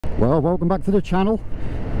Well, welcome back to the channel.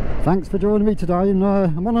 Thanks for joining me today, and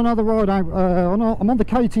I'm on another ride out. I'm on the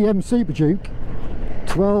KTM Super Duke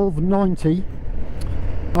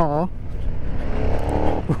 1290R.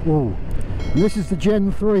 Ooh. And this is the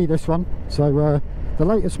Gen 3, this one, so the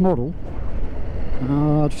latest model.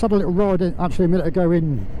 I just had a little ride actually a minute ago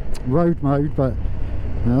in road mode, but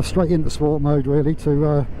straight into sport mode really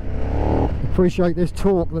to appreciate this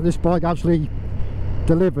torque that this bike actually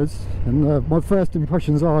delivers. And my first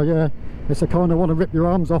impressions are, yeah, it's a kind of want to rip your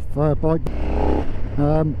arms off bike.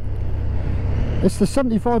 It's the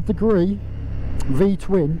 75 degree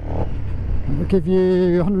V-twin. It'll give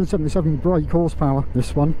you 177 brake horsepower,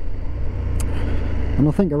 this one, and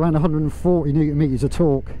I think around 140 newton meters of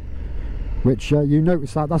torque, which you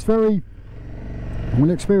notice that's very, I'm going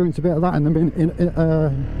to experience a bit of that in a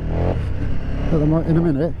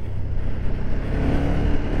minute.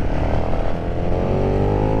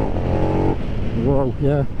 Whoa,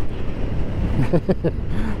 yeah.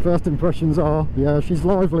 First impressions are, yeah, she's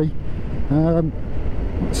lively.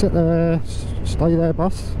 Sit there, stay there,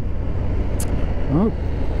 bus. Oh,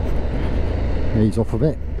 ease off a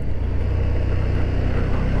bit.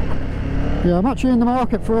 Yeah, I'm actually in the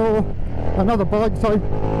market for another bike, so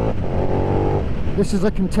this is a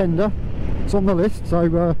contender. It's on the list,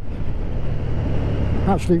 so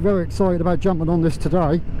actually very excited about jumping on this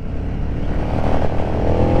today.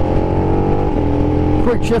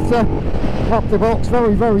 Quick shifter, up the box,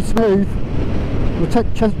 very smooth. We'll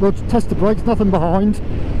test the brakes, nothing behind.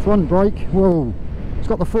 Front brake, whoa. It's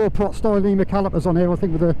got the 4-pot Stylema calipers on here, I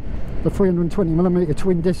think, with the 320mm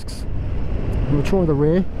twin discs. We'll try the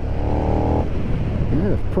rear.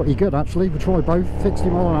 Yeah, pretty good actually. We'll try both. 60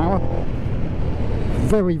 mile an hour.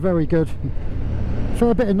 Very good.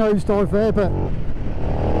 Fair bit of nosedive there, but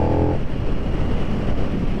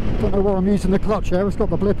don't know why I'm using the clutch here. It's got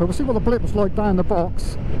the blipper. We'll see what the blipper's like down the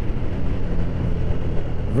box.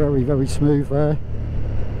 Very smooth there.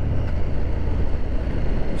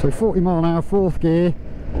 So 40 mile an hour, 4th gear.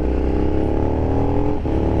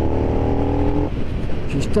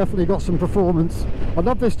 She's definitely got some performance. I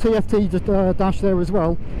love this TFT dash there as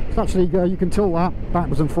well. It's actually, you can tilt that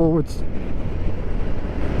backwards and forwards.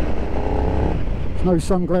 There's no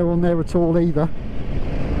sun glare on there at all either.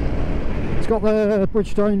 It's got the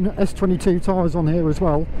Bridgestone S22 tyres on here as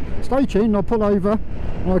well. Stay tuned, I'll pull over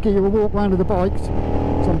and I'll give you a walk round of the bikes.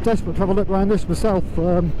 So I'm desperate to have a look around this myself.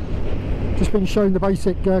 Just been shown the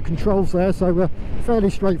basic controls there, so fairly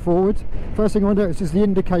straightforward. First thing I notice is the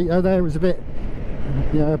indicator there is a bit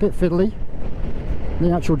fiddly.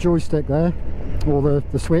 The actual joystick there, or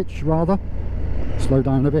the switch rather. Slow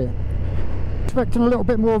down a bit. Expecting a little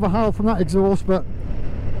bit more of a howl from that exhaust, but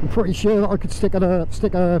I'm pretty sure that I could stick a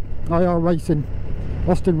IR Racing,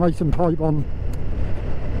 Austin Racing pipe on,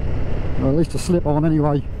 or at least a slip on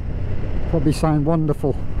anyway. Probably sound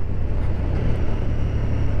wonderful.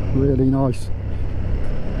 Really nice.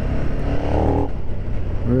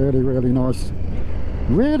 Really nice.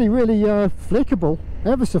 Really flickable,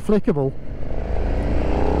 ever so flickable.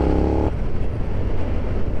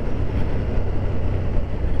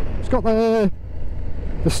 It's got the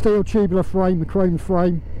steel tubular frame, the chrome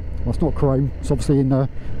frame. Well, it's not chrome, it's obviously in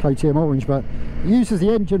KTM orange, but it uses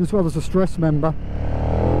the engine as well as a stress member.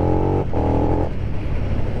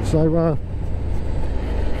 So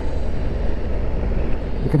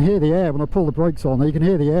you can hear the air when I pull the brakes on. You can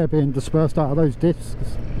hear the air being dispersed out of those discs.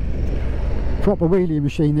 Proper wheelie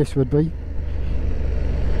machine this would be.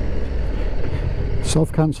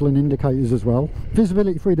 Self-cancelling indicators as well.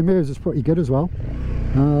 Visibility through the mirrors is pretty good as well.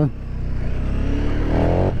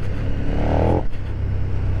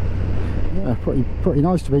 Yeah, pretty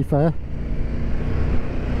nice to be fair.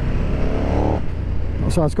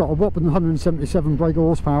 So it's got a whopping 177 brake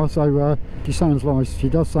horsepower, so she sounds nice. She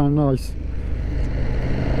does sound nice.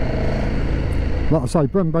 Like I say,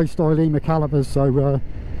 Brembo Stylema calipers, so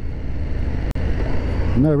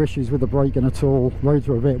no issues with the braking at all. Roads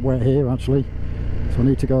are a bit wet here actually, so I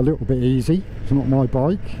need to go a little bit easy. It's not my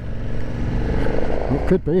bike. It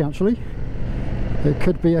could be actually. It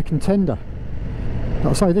could be a contender. Like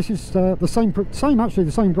I say, this is the same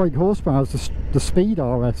brake horsepower as the Speed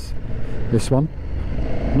RS. This one,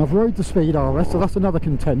 and I've rode the Speed RS, so that's another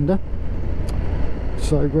contender.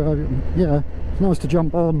 So yeah, it's nice to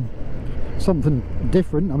jump on something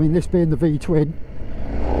different. I mean, this being the V-twin.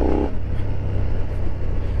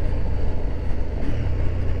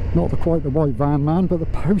 Not quite the white van man, but the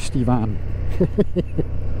postie van.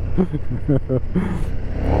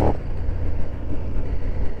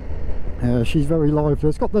 She's very lively.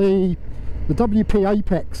 It's got the WP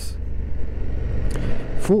Apex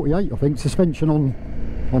 48, I think, suspension on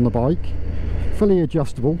the bike. fully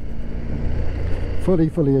adjustable,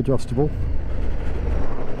 fully adjustable.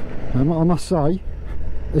 And I must say,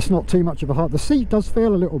 it's not too much of a hard. The seat does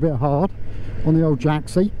feel a little bit hard on the old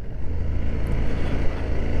Jaxie.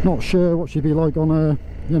 Not sure what she'd be like on a,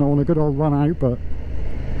 you know, on a good old run out, but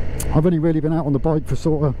I've only really been out on the bike for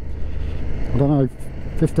sort of, I don't know,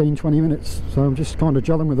 15-20 minutes, so I'm just kind of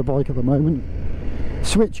gelling with the bike at the moment.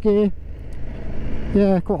 Switch gear,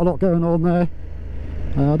 yeah, quite a lot going on there.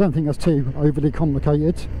 I don't think that's too overly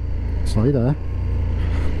complicated. Stay there.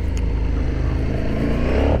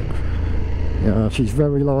 Yeah, she's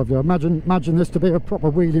very lively. Imagine this to be a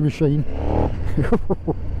proper wheelie machine.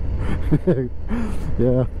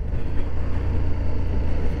 Yeah.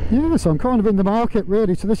 Yeah, so I'm kind of in the market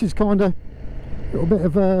really, so this is kind of a little bit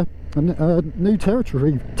of a new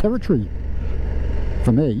territory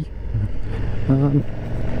for me.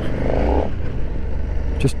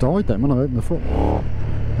 Just died then when I opened the foot.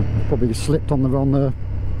 Probably slipped on the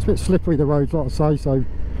it's a bit slippery, the roads, like I say, so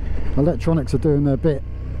electronics are doing their bit.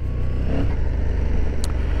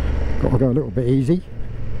 Got to go a little bit easy.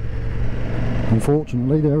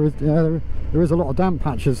 Unfortunately, there is a lot of damp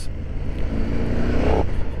patches.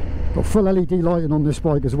 Got full LED lighting on this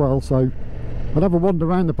bike as well, so I'll have a wander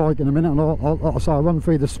around the bike in a minute, and I'll run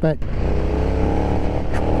through the spec.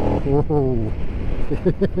 Oh,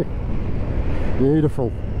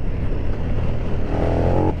 beautiful.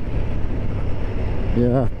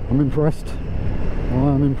 Yeah, I'm impressed.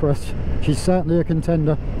 I'm impressed. She's certainly a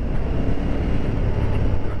contender.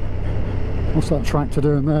 What's that tractor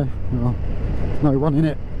doing there? Oh, no one in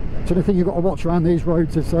it. So the thing you've got to watch around these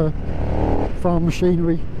roads is farm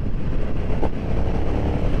machinery.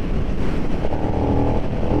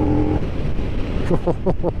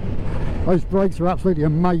 Those brakes are absolutely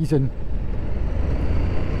amazing.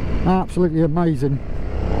 Absolutely amazing.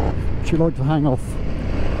 She'd like to hang off.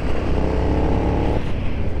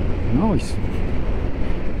 Nice.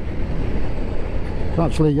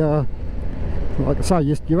 Actually, like I say,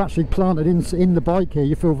 you're actually planted in the bike here.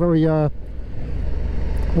 You feel very,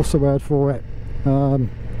 what's the word for it? Yeah,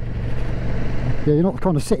 you're not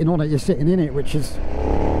kind of sitting on it, you're sitting in it, which is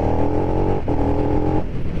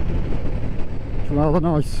rather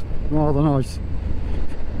nice, rather nice.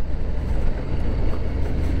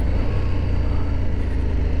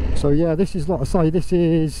 So yeah, this is, like I say, this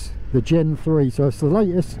is the Gen 3, so it's the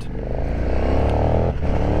latest.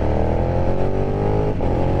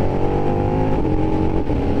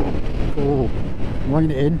 Oh,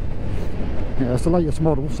 rein it in. Yeah, it's the latest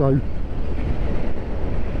model, so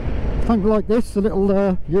something like this, a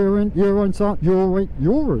little urine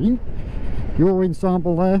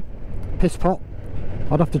sample there, piss pot.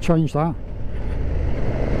 I'd have to change that.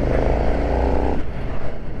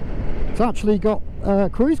 It's actually got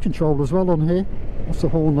cruise control as well on here. What's the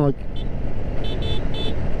horn like?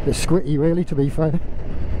 It's squitty really, to be fair.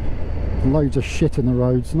 Loads of shit in the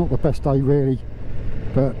roads, not the best day really,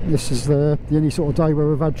 but this is the only sort of day where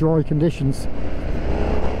we've had dry conditions.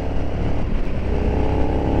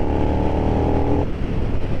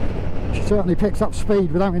 She certainly picks up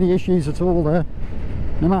speed without any issues at all there,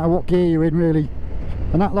 no matter what gear you're in really.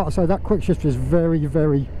 And that, like I say, that quick shift is very,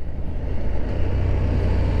 very,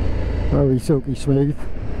 very silky smooth.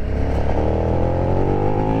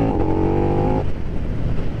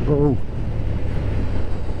 Oh.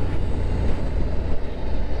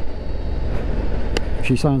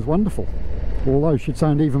 She sounds wonderful, although she'd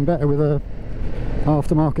sound even better with a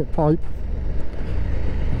aftermarket pipe.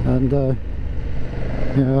 And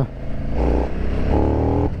yeah,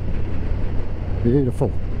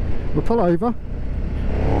 beautiful. We'll pull over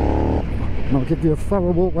and I'll give you a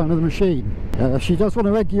thorough walk around of the machine. She does want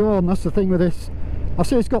to egg you on, that's the thing with this. I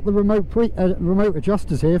see it's got the remote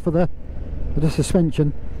adjusters here for the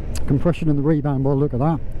suspension, compression and the rebound bar, look at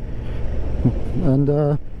that. And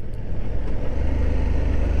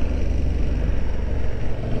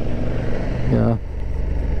yeah,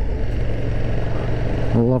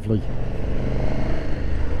 lovely.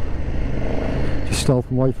 Just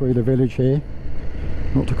stealth my way through the village here,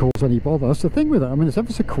 not to cause any bother. That's the thing with it, I mean, it's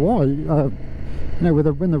ever so quiet. You know,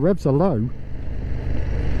 when the revs are low,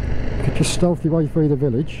 you could just stealth your way through the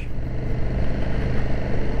village,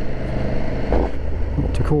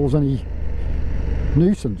 not to cause any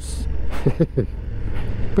nuisance.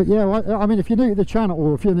 But yeah, I mean, if you're new to the channel,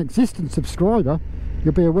 or if you're an existing subscriber,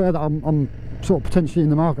 you'll be aware that I'm sort of potentially in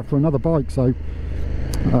the market for another bike. So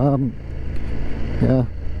yeah,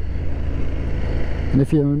 and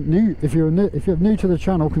if you're new to the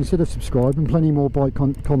channel, consider subscribing. Plenty more bike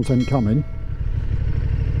content coming.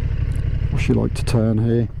 What's she like to turn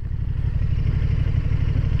here?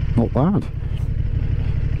 Not bad,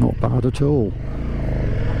 not bad at all.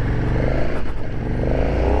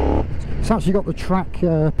 It's actually got the track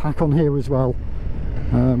pack on here as well,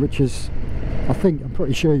 which is, I'm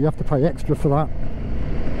pretty sure you have to pay extra for that.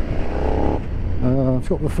 It's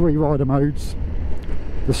got the 3 rider modes,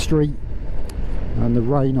 the street and the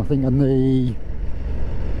rain, I think, and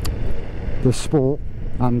the sport,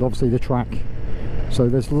 and obviously the track. So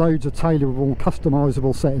there's loads of tailorable,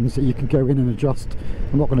 customizable settings that you can go in and adjust.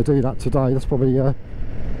 I'm not going to do that today. That's probably yeah,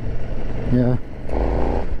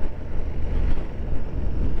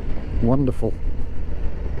 wonderful.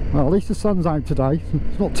 Well, at least the sun's out today.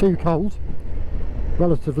 It's not too cold,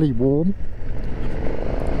 relatively warm.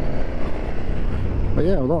 But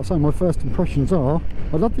yeah, like I say, my first impressions are,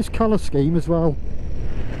 I love this colour scheme as well.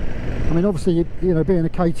 I mean, obviously, you know, being a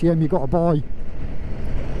KTM, you've got to buy,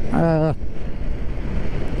 I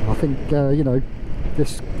think, you know,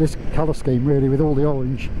 this colour scheme really, with all the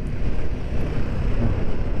orange.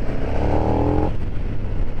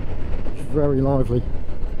 It's very lively.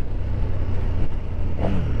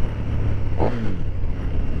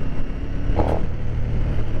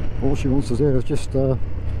 All she wants to do is just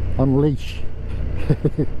unleash.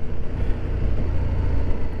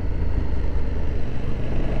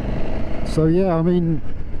 So yeah, I mean,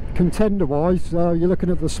 contender wise, you're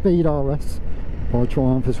looking at the Speed RS by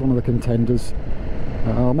Triumph as one of the contenders.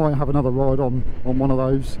 I might have another ride on one of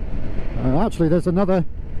those. Actually, there's another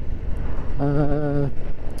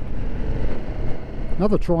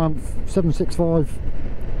Triumph 765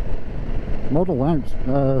 model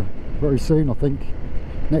out very soon, I think,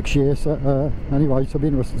 next year. So anyway, so I'll be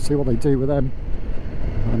interested to see what they do with them.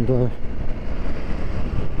 And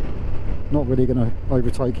not really going to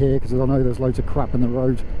overtake here because I know there's loads of crap in the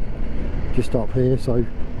road just up here. So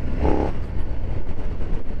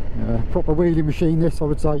proper wheelie machine this, I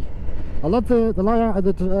would say. I love the layout of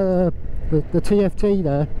the TFT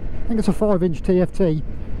there. I think it's a 5-inch TFT,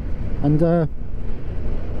 and that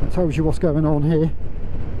tells you what's going on here.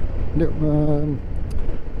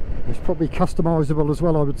 It's probably customizable as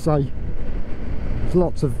well, I would say. There's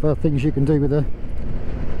lots of things you can do with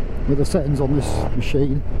the settings on this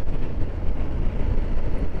machine.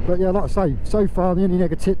 But yeah, like I say, so far the only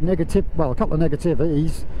negative, well, a couple of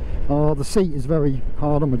negativities are the seat is very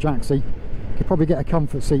hard on my Jaxie. Could probably get a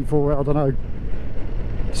comfort seat for it, I don't know,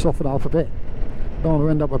 soften it up a bit. Don't want to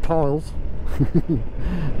end up with piles.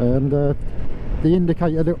 And the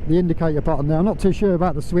indicator button there, I'm not too sure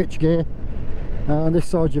about the switch gear. On this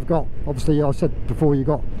side you've got, obviously, I said before, you've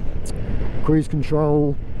got cruise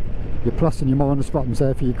control, your plus and your minus buttons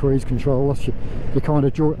there for your cruise control. That's your kind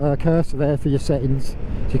of cursor there for your settings.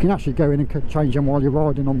 So you can actually go in and change them while you're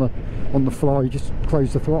riding on the fly. You just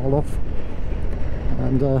close the throttle off.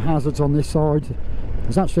 And hazards on this side.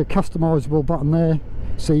 There's actually a customisable button there,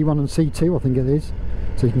 C1 and C2 I think it is.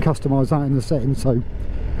 So you can customise that in the settings. So,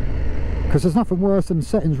 because there's nothing worse than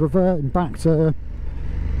settings reverting back to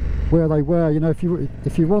where they were. You know, if you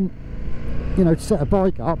want, you know, to set a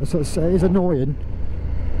bike up, it is annoying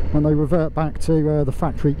when they revert back to the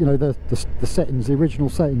factory, you know, the settings, the original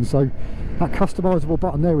settings. So that customisable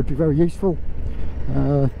button there would be very useful.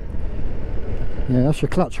 Yeah, that's your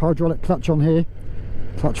clutch, hydraulic clutch on here,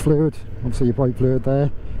 clutch fluid, obviously your brake fluid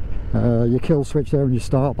there, your kill switch there and your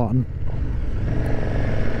start button.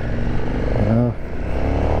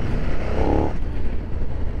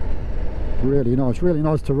 Really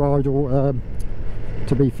nice to ride, or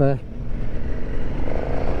to be fair.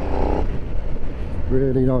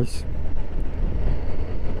 Really nice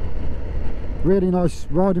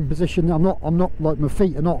riding position. I'm not like, my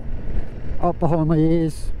feet are not up behind my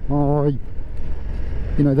ears.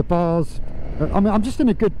 You know, the bars, I mean, I'm just in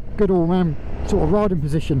a good all-round sort of riding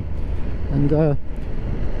position. And like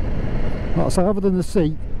I say, other than the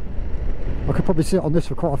seat, I could probably sit on this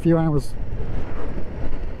for quite a few hours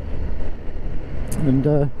and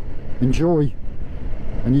enjoy,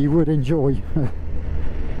 and you would enjoy.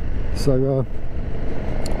 So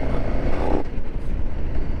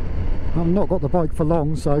I've not got the bike for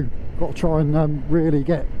long, so got to try and really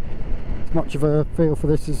get as much of a feel for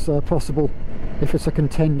this as possible if it's a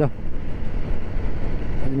contender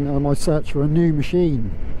in my search for a new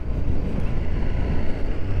machine.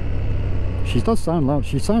 She sounds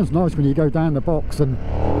nice when you go down the box, and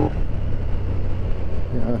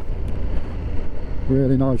yeah,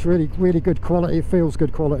 really nice, really good quality. It feels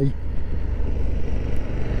good quality.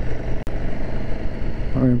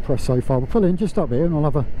 Very impressed so far. We'll pull in just up here and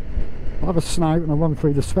I'll have a snout and I'll run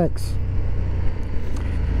through the specs.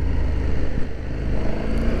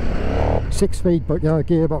 6-speed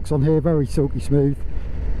gearbox on here, very silky smooth.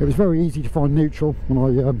 It was very easy to find neutral when I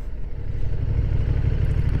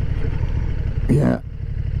yeah,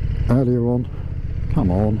 earlier on. Come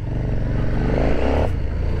on.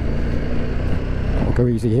 Go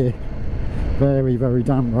easy here. Very, very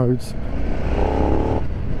damp roads.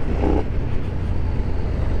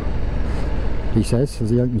 He says as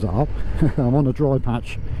he opens it up. I'm on a dry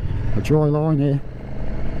patch, a dry line here.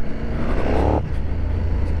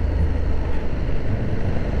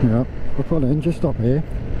 Yeah, I'll put it in just up here,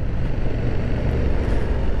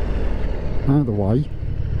 out of the way.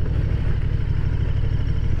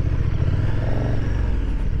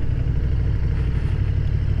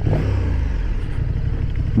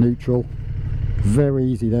 Neutral, very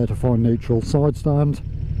easy there to find neutral. Side stand.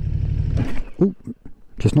 Ooh,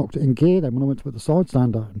 just knocked it in gear then when I went to put the side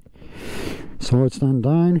stand down. Side stand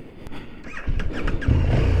down.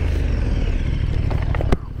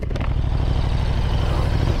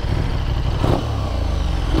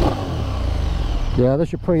 Yeah,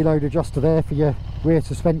 there's your preload adjuster there for your rear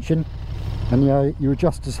suspension, and your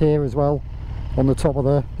adjusters here as well on the top of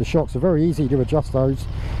the shocks are very easy to adjust those.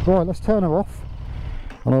 Right, let's turn her off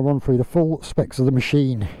and I'll run through the full specs of the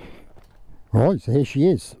machine. Right, so here she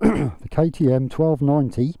is, the KTM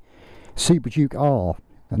 1290 Super Duke R,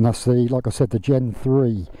 and that's the, like I said, the Gen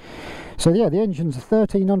 3. So yeah, the engine's a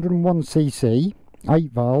 1301cc,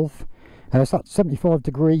 8 valve, it's that 75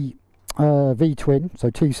 degree V-twin,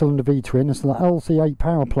 so 2-cylinder V-twin. It's the LC8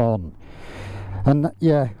 power plant, and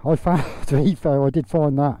yeah, I found, to be fair, I did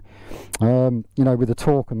find that you know, with the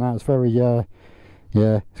torque and that, it's very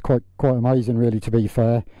yeah, it's quite amazing really, to be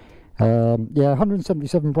fair. Yeah,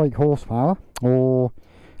 177 brake horsepower or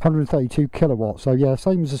 132 kilowatts, so yeah,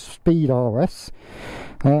 same as a Speed RS,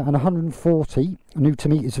 and 140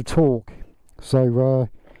 newton meters of torque. So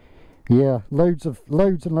yeah, loads and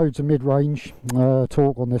loads of mid-range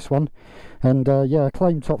torque on this one, and yeah,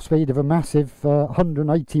 claimed top speed of a massive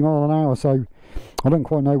 180 mile an hour. So I don't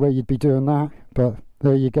quite know where you'd be doing that, but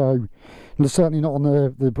there you go. And it's certainly not on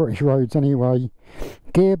the British roads anyway.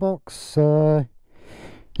 Gearbox,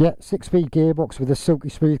 yeah, 6-speed gearbox with a silky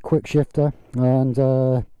smooth quick shifter, and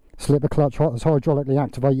slipper clutch, it's hydraulically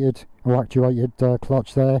activated or actuated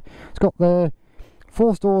clutch there. It's got the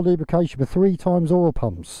forced oil lubrication with 3 times oil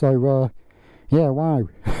pumps, so yeah, wow.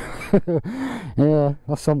 Yeah,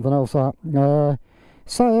 that's something else, that.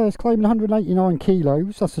 So it's claiming 189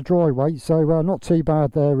 kilos, that's the dry weight, so not too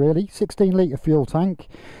bad there really. 16 litre fuel tank,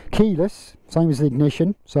 keyless, same as the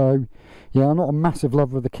ignition. So yeah, I'm not a massive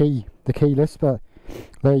lover of the keyless, but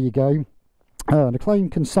there you go. The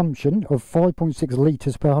claimed consumption of 5.6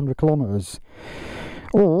 litres per 100 kilometres,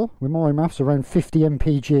 or with my maths around 50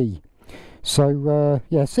 mpg. So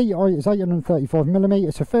yeah, seat height is 835mm.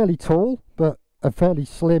 It's a fairly tall but a fairly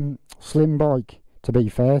slim bike, to be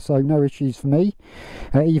fair, so no issues for me,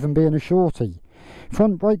 even being a shorty.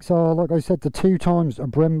 Front brakes are, like I said, the 2 times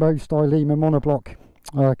Brembo Stylema monoblock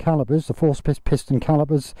calipers, the 4-piston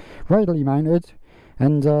calipers, radially mounted,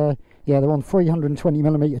 and yeah, they're on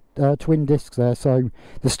 320mm twin discs there, so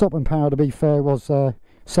the stopping power, to be fair, was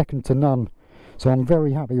second to none, so I'm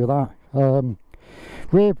very happy with that.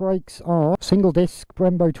 Rear brakes are single disc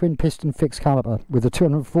Brembo twin piston fixed caliper with a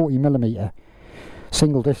 240mm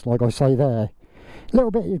single disc, like I say there. A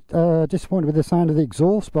little bit disappointed with the sound of the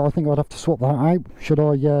exhaust, but I think I'd have to swap that out should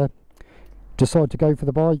I decide to go for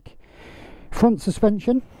the bike. Front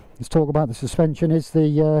suspension, let's talk about the suspension, is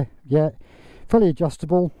the yeah, fully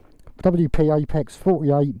adjustable WP Apex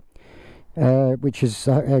 48, which is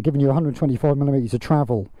giving you 125mm of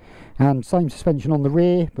travel, and same suspension on the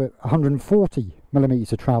rear but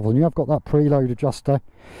 140mm of travel, and you have got that preload adjuster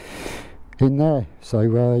in there, so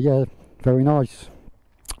yeah, very nice.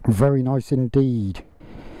 Very nice indeed.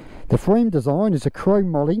 The frame design is a chrome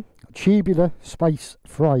moly tubular space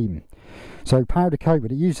frame, so powder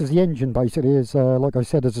coated. It uses the engine basically as like I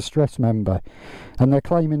said, as a stress member, and they're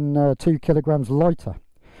claiming 2 kilograms lighter,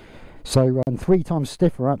 so and 3 times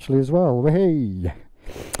stiffer actually as well. Hey,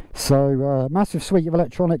 so massive suite of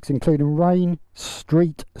electronics including rain,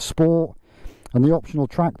 street, sport, and the optional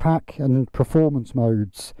track pack and performance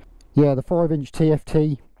modes. Yeah, the 5-inch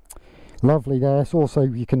TFT, lovely there. So also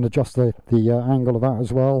you can adjust the angle of that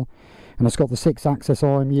as well, and it's got the 6-axis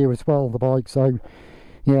IMU as well, the bike. So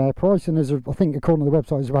yeah, pricing is, I think according to the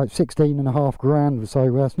website, is about 16.5 grand,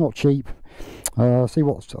 so that's not cheap. See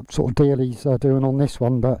what sort of deal he's doing on this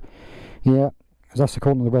one, but yeah, that's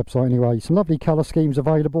according to the website anyway. Some lovely colour schemes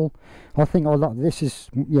available. I think I like this, is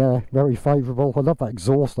yeah, very favourable. I love that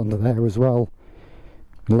exhaust under there as well.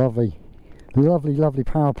 Lovely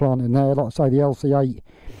power plant in there, like I say, the LC8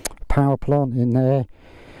 power plant in there.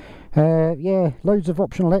 Yeah, loads of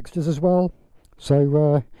optional extras as well.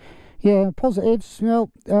 So yeah, positives, you know,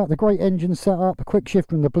 the great engine setup, a quick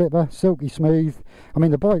shifter in the blipper, silky smooth. I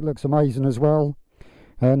mean, the bike looks amazing as well,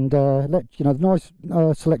 and you know, the nice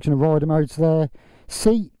selection of rider modes there.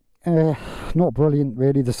 Seat, not brilliant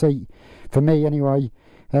really, the seat, for me anyway.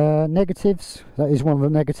 Negatives, that is one of the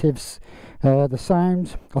negatives. The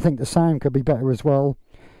sound, I think the sound could be better as well,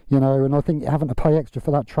 you know, and I think having to pay extra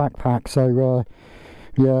for that track pack. So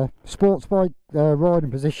yeah, sports bike riding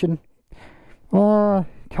position,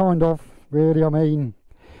 kind of, really. I mean,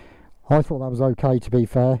 I thought that was okay, to be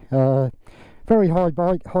fair. Very high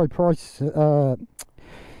bike, high price,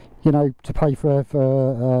 you know, to pay for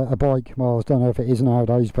a bike. Well, I don't know if it is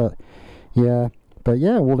nowadays, but yeah,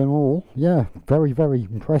 all in all, yeah, very, very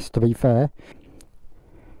impressed, to be fair.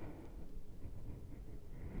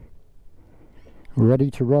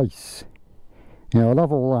 Ready to race. Yeah, I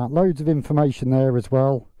love all that. Loads of information there as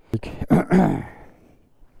well. Like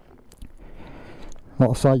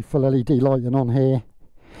I say, full LED lighting on here.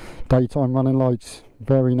 Daytime running lights.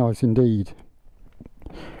 Very nice indeed.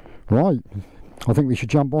 Right, I think we should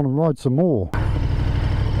jump on and ride some more.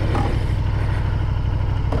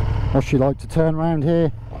 What's she like to turn around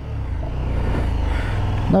here?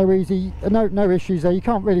 No issues there. You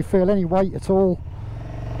can't really feel any weight at all.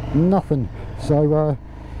 Nothing. So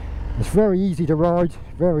it's very easy to ride.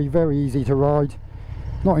 Very, very easy to ride.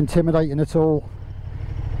 Not intimidating at all.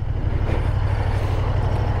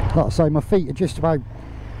 Like I say, my feet are just about,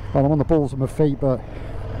 well, I'm on the balls of my feet, but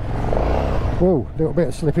whoa, a little bit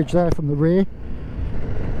of slippage there from the rear.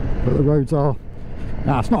 But the roads are,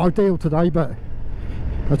 it's not ideal today, but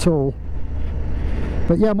at all.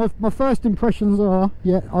 But yeah, my first impressions are,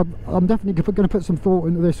 yeah, I'm definitely going to put some thought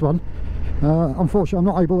into this one. Unfortunately, I'm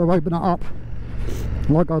not able to open it up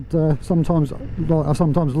like I sometimes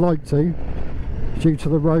like to, due to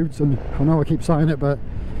the roads. And I know I keep saying it, but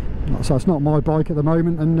so it's not my bike at the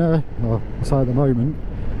moment, and well, I say at the moment,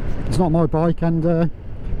 it's not my bike, and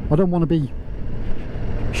I don't want to be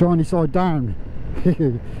shiny side down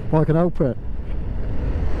if I can help it.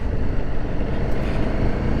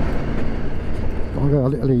 I'll go a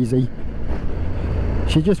little easy.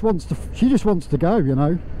 She just wants to go, you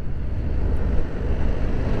know.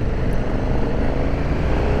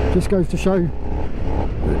 Just goes to show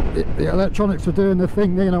the electronics are doing the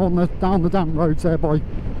thing, you know, down the damp roads there, boy.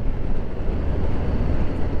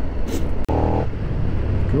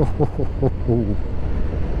 Oh,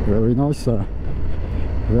 very nice, sir.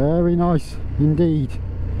 Very nice indeed.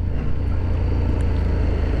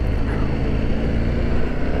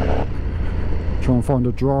 Try and find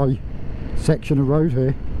a dry section of road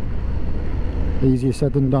here. Easier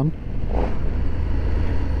said than done.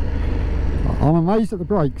 I'm amazed at the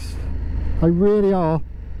brakes. They really are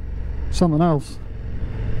something else.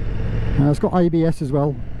 It's got ABS as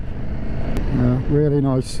well. Really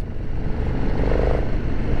nice.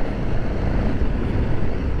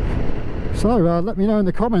 So let me know in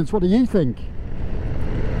the comments, what do you think?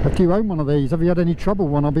 Do you own one of these? Have you had any trouble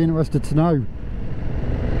with one? I'll be interested to know.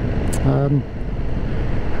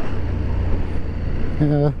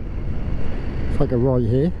 Yeah, it's like a right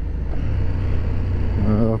here.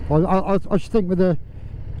 I should think with an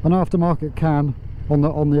aftermarket can on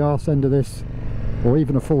the arse end of this, or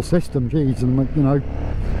even a full system, geez, and you know,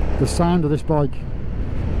 the sound of this bike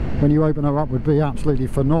when you open her up would be absolutely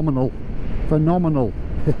phenomenal. Phenomenal.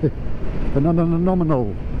 Phenomenal.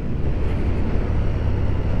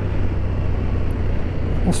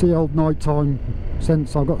 What's the old nighttime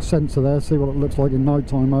sense? I've got a sensor there, see what it looks like in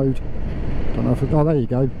nighttime mode. Don't know if it, oh, there you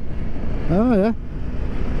go. Oh yeah.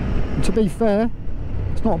 And to be fair,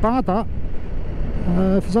 it's not bad, that.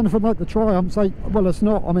 If it's anything like the Triumph, say, well, it's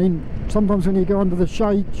not. I mean, sometimes when you go under the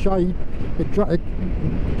shade, it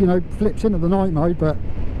you know, flips into the night mode, but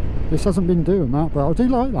this hasn't been doing that. But I do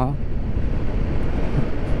like that.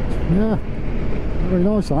 Yeah, very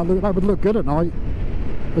nice. That would look good at night.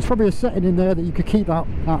 There's probably a setting in there that you could keep that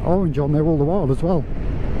orange on there all the while as well.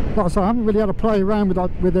 Like I say, I haven't really had to play around with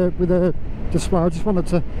a display. I just wanted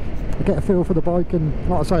to get a feel for the bike, and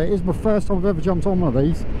like I say, it is my first time I've ever jumped on one of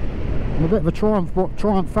these. I'm a bit of a Triumph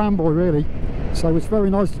fanboy, really, so it's very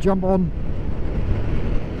nice to jump on.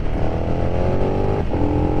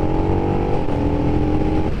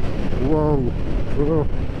 Whoa,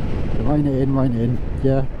 rein it in,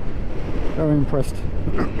 yeah, very impressed.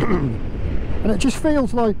 And it just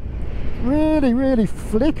feels like really, really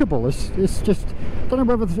flickable. It's just, I don't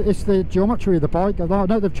know whether it's the geometry of the bike. I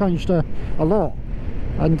know they've changed a lot,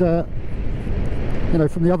 and you know,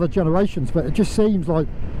 from the other generations, but it just seems like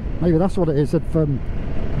maybe that's what it is. They've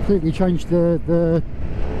completely changed the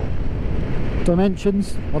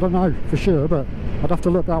dimensions. I don't know for sure, but I'd have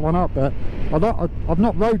to look that one up. But I've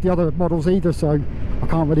not rode the other models either, so I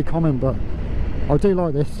can't really comment, but I do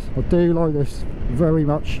like this. I do like this very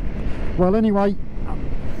much. Well, anyway,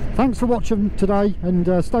 thanks for watching today,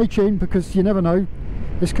 and stay tuned, because you never know,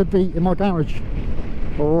 this could be in my garage,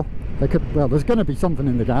 or there could, well, there's going to be something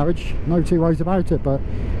in the garage, no two ways about it, but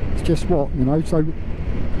it's just what, you know. So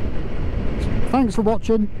thanks for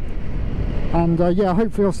watching, and yeah,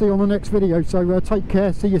 hopefully I'll see you on the next video. So take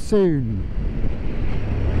care, see you soon.